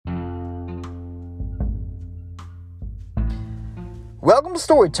Welcome to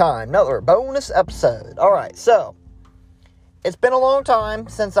Story Time, another bonus episode. Alright, so, it's been a long time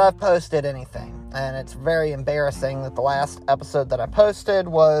since I've posted anything, and it's very embarrassing that the last episode that I posted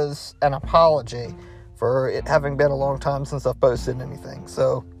was an apology for it having been a long time since I've posted anything.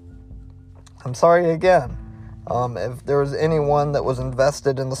 So, I'm sorry again. If there was anyone that was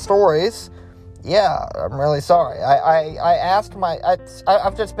invested in the stories, yeah, I'm really sorry.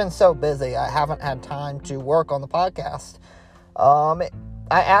 I've just been so busy, I haven't had time to work on the podcast. I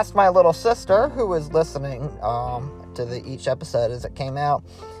asked my little sister, who was listening to each episode as it came out,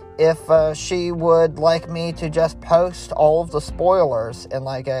 if she would like me to just post all of the spoilers in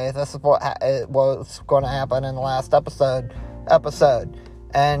this is what was going to happen in the last episode.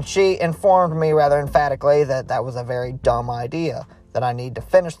 And she informed me rather emphatically that was a very dumb idea, that I need to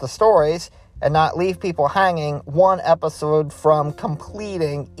finish the stories and not leave people hanging one episode from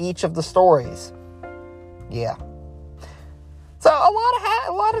completing each of the stories. Yeah. So a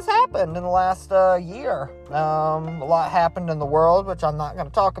lot has happened in the last year. A lot happened in the world, which I'm not going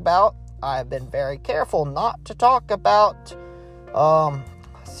to talk about. I've been very careful not to talk about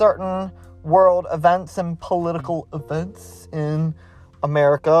certain world events and political events in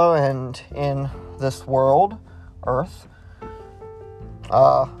America and in this world, Earth.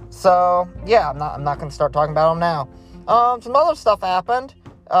 So yeah, I'm not going to start talking about them now. Some other stuff happened.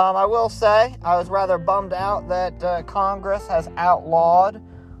 I will say, I was rather bummed out that Congress has outlawed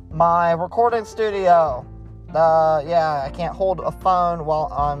my recording studio. I can't hold a phone while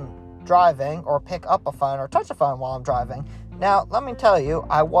I'm driving, or pick up a phone, or touch a phone while I'm driving. Now, let me tell you,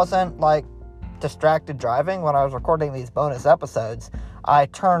 I wasn't, distracted driving when I was recording these bonus episodes. I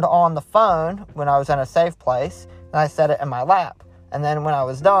turned on the phone when I was in a safe place, and I set it in my lap. And then when I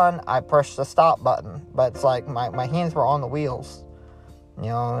was done, I pushed the stop button. But it's like my hands were on the wheels.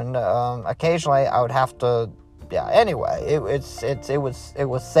 And occasionally I would have to, anyway, it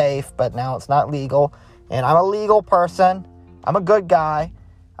was safe, but now it's not legal, and I'm a legal person, I'm a good guy,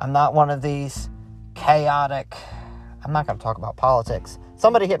 I'm not one of these chaotic, I'm not going to talk about politics,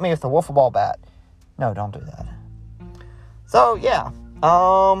 somebody hit me with a wiffle ball bat, no, don't do that. So,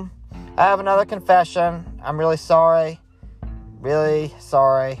 I have another confession, I'm really sorry,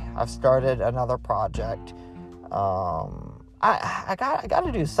 I've started another project, I got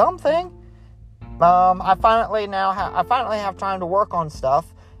to do something. I finally have time to work on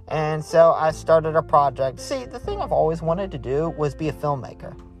stuff, and so I started a project. See, the thing I've always wanted to do was be a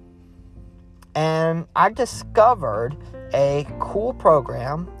filmmaker, and I discovered a cool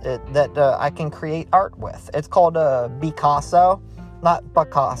program that I can create art with. It's called Picasso, not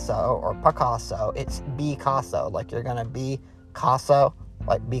Picasso or Picasso. It's Picasso, like you're gonna be Picasso,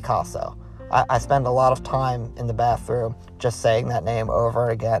 like Picasso. I spend a lot of time in the bathroom just saying that name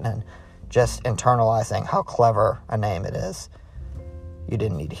over again and just internalizing how clever a name it is. You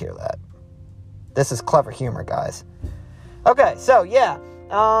didn't need to hear that. This is clever humor, guys. Okay, so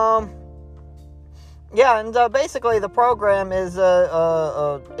basically the program is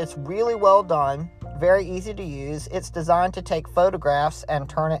it's really well done, very easy to use. It's designed to take photographs and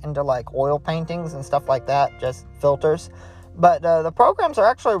turn it into oil paintings and stuff like that, just filters. But the programs are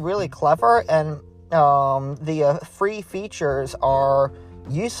actually really clever, and the free features are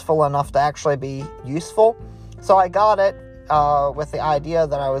useful enough to actually be useful. So I got it with the idea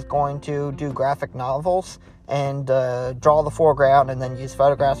that I was going to do graphic novels and draw the foreground and then use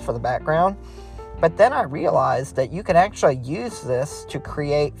photographs for the background. But then I realized that you can actually use this to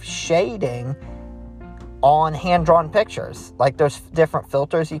create shading on hand-drawn pictures. There's different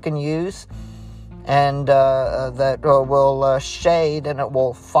filters you can use, and that will shade, and it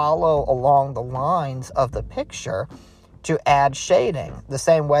will follow along the lines of the picture to add shading, the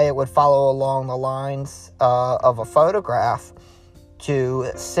same way it would follow along the lines of a photograph to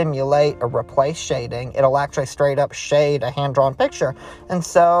simulate or replace shading. It'll actually straight up shade a hand-drawn picture. And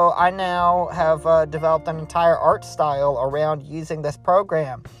so I now have developed an entire art style around using this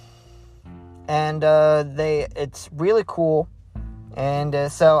program, and it's really cool. And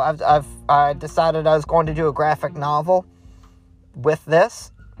so I decided I was going to do a graphic novel with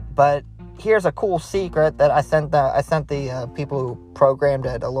this. But here's a cool secret that I sent the people who programmed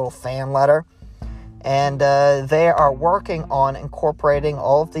it a little fan letter, and they are working on incorporating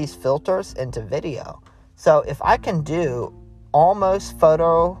all of these filters into video. So if I can do almost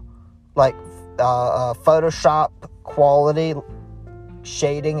Photoshop quality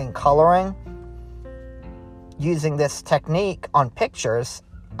shading and coloring using this technique on pictures,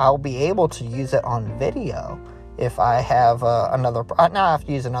 I'll be able to use it on video. If I have now I have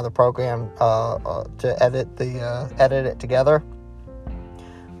to use another program to edit it together.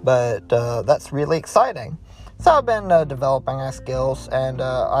 But that's really exciting. So I've been developing my skills, and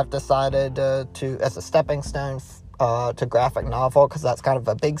I've decided to, as a stepping stone to graphic novel, because that's kind of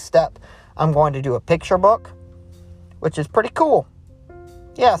a big step, I'm going to do a picture book, which is pretty cool.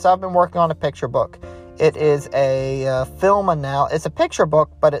 Yeah, so I've been working on a picture book. It is a it's a picture book,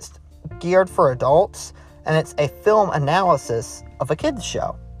 but it's geared for adults, and it's a film analysis of a kids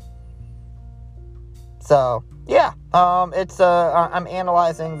show. So, yeah, I'm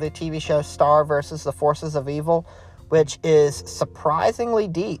analyzing the TV show Star versus the Forces of Evil, which is surprisingly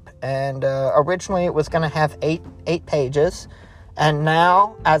deep, and originally it was going to have eight pages, and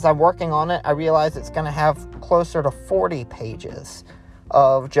now, as I'm working on it, I realize it's going to have closer to 40 pages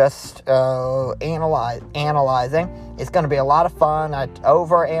of just analyzing. It's going to be a lot of fun. I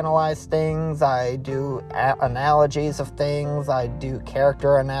overanalyze things. I do analogies of things. I do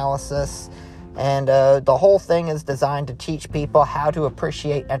character analysis. And the whole thing is designed to teach people how to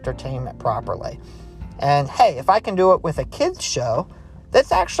appreciate entertainment properly. And hey, if I can do it with a kids show,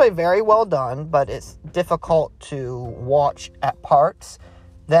 that's actually very well done, but it's difficult to watch at parts,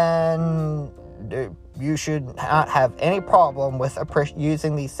 then you should not have any problem with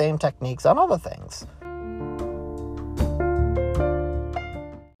using these same techniques on other things.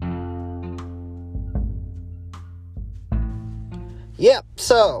 Yep,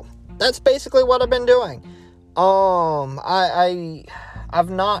 so that's basically what I've been doing. I've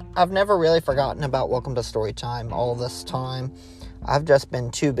never really forgotten about Welcome to Storytime all this time. I've just been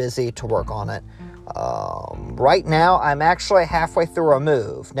too busy to work on it. Right now, I'm actually halfway through a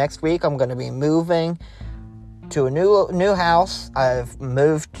move. Next week, I'm going to be moving to a new house. I've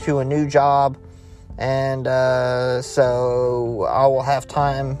moved to a new job, and so I will have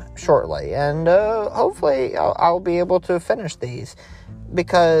time shortly. And hopefully, I'll be able to finish these,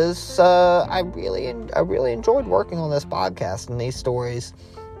 because I really enjoyed working on this podcast and these stories,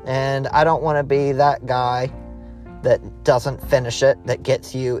 and I don't want to be that guy that doesn't finish it, that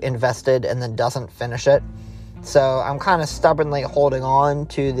gets you invested and then doesn't finish it. So I'm kind of stubbornly holding on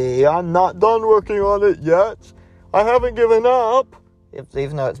to I'm not done working on it yet. I haven't given up,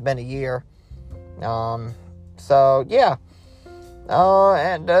 even though it's been a year. So yeah.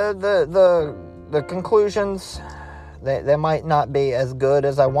 And the conclusions, they might not be as good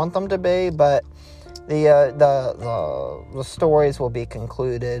as I want them to be, but the stories will be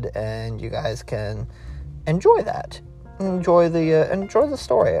concluded, and you guys can enjoy that. Enjoy the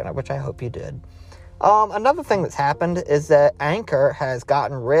story, which I hope you did. Another thing that's happened is that Anchor has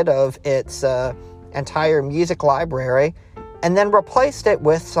gotten rid of its entire music library and then replaced it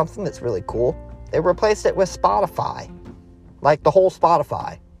with something that's really cool. They replaced it with Spotify, like the whole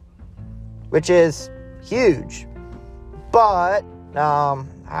Spotify, which is huge. But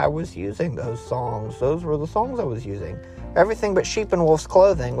I was using those songs. Those were the songs I was using. Everything but Sheep and Wolf's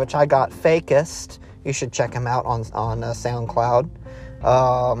Clothing, which I got Fakest. You should check him out on SoundCloud.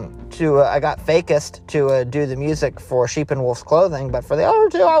 I got Fakest to do the music for Sheep and Wolf's Clothing, but for the other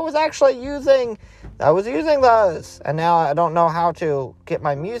two, I was using those, and now I don't know how to get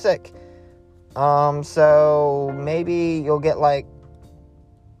my music. So maybe you'll get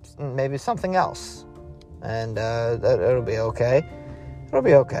maybe something else, and it'll be okay. It'll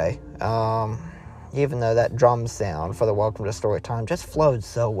be okay. Even though that drum sound for the Welcome to Storytime just flowed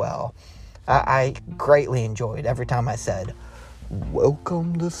so well. I greatly enjoyed every time I said,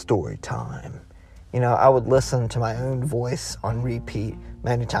 "Welcome to Storytime." I would listen to my own voice on repeat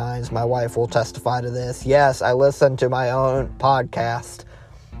many times. My wife will testify to this. Yes, I listen to my own podcast.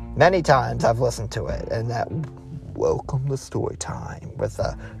 Many times I've listened to it. And that "Welcome to Storytime" with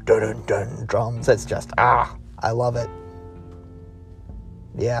the dun-dun-dun drums. It's just, I love it.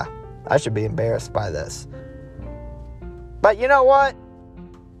 Yeah, I should be embarrassed by this. But you know what?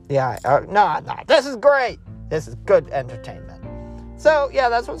 Yeah, no, this is great. This is good entertainment. So, yeah,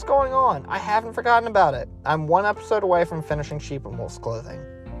 that's what's going on. I haven't forgotten about it. I'm one episode away from finishing Sheep and Wolf's Clothing.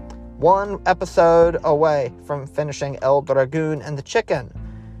 One episode away from finishing El Dragoon and the Chicken.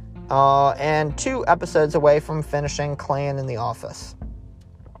 And 2 episodes away from finishing Clan in the Office.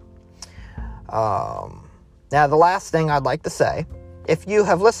 Now, the last thing I'd like to say, if you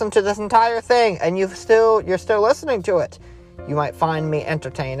have listened to this entire thing and you're still listening to it, you might find me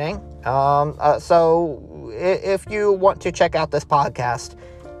entertaining. So if you want to check out this podcast,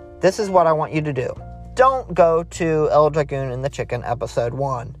 this is what I want you to do. Don't go to El Dragoon and the Chicken episode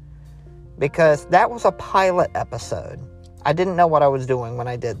 1, because that was a pilot episode. I didn't know what I was doing when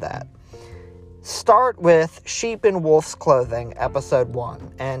I did that. Start with Sheep and Wolf's Clothing episode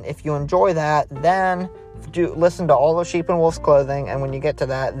 1, and if you enjoy that, then listen to all of Sheep and Wolf's Clothing, and when you get to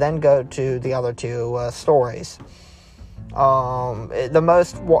that, then go to the other 2 stories. The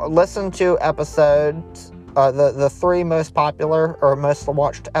most listened to episodes the three most popular or most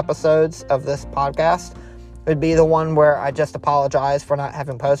watched episodes of this podcast would be the one where I just apologize for not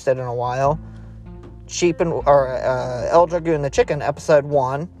having posted in a while. El Dragoon the Chicken, episode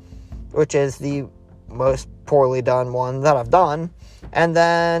 1, which is the most poorly done one that I've done. And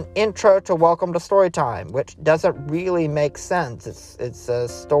then Intro to Welcome to Storytime, which doesn't really make sense. It's a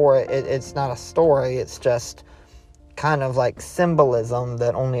story. It's not a story. It's just kind of like symbolism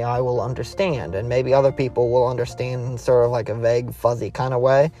that only I will understand, and maybe other people will understand in sort of like a vague, fuzzy kind of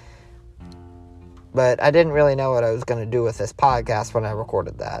way. But I didn't really know what I was going to do with this podcast when I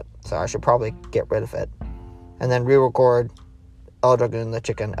recorded that, so I should probably get rid of it and then re-record El Dragoon the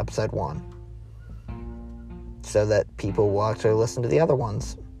Chicken, episode 1. So that people will actually listen to the other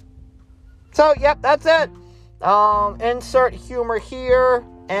ones. So, yep, that's it. Insert humor here.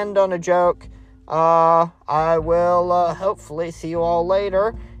 End on a joke. I will hopefully see you all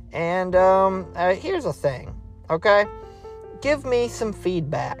later. And here's the thing, okay? Give me some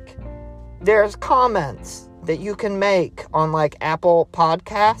feedback. There's comments that you can make on like Apple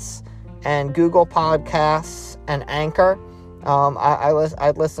Podcasts and Google Podcasts and Anchor.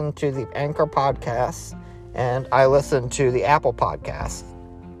 I listen to the Anchor podcasts. And I listen to the Apple Podcast.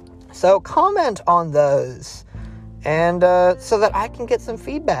 So comment on those. And so that I can get some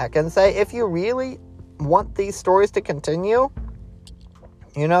feedback. And say, if you really want these stories to continue,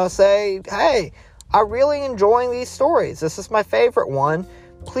 say, hey, I'm really enjoying these stories. This is my favorite one.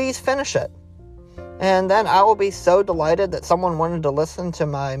 Please finish it. And then I will be so delighted that someone wanted to listen to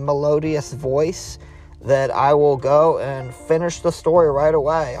my melodious voice that I will go and finish the story right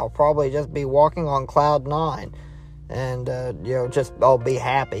away. I'll probably just be walking on cloud 9. And, I'll be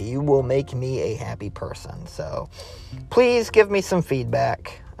happy. You will make me a happy person. So, please give me some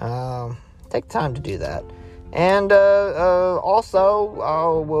feedback. Take time to do that. And, also,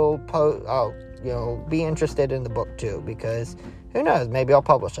 I'll be interested in the book, too. Because, who knows, maybe I'll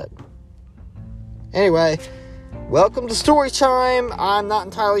publish it. Anyway, welcome to Storytime. I'm not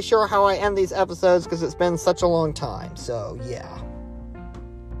entirely sure how I end these episodes because it's been such a long time. So, yeah.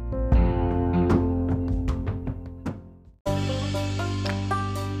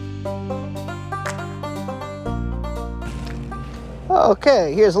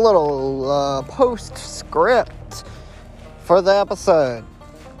 Okay, here's a little postscript for the episode.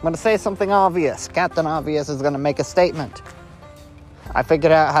 I'm going to say something obvious. Captain Obvious is going to make a statement. I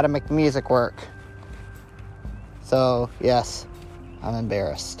figured out how to make the music work. So, yes, I'm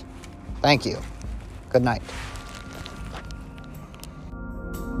embarrassed. Thank you. Good night.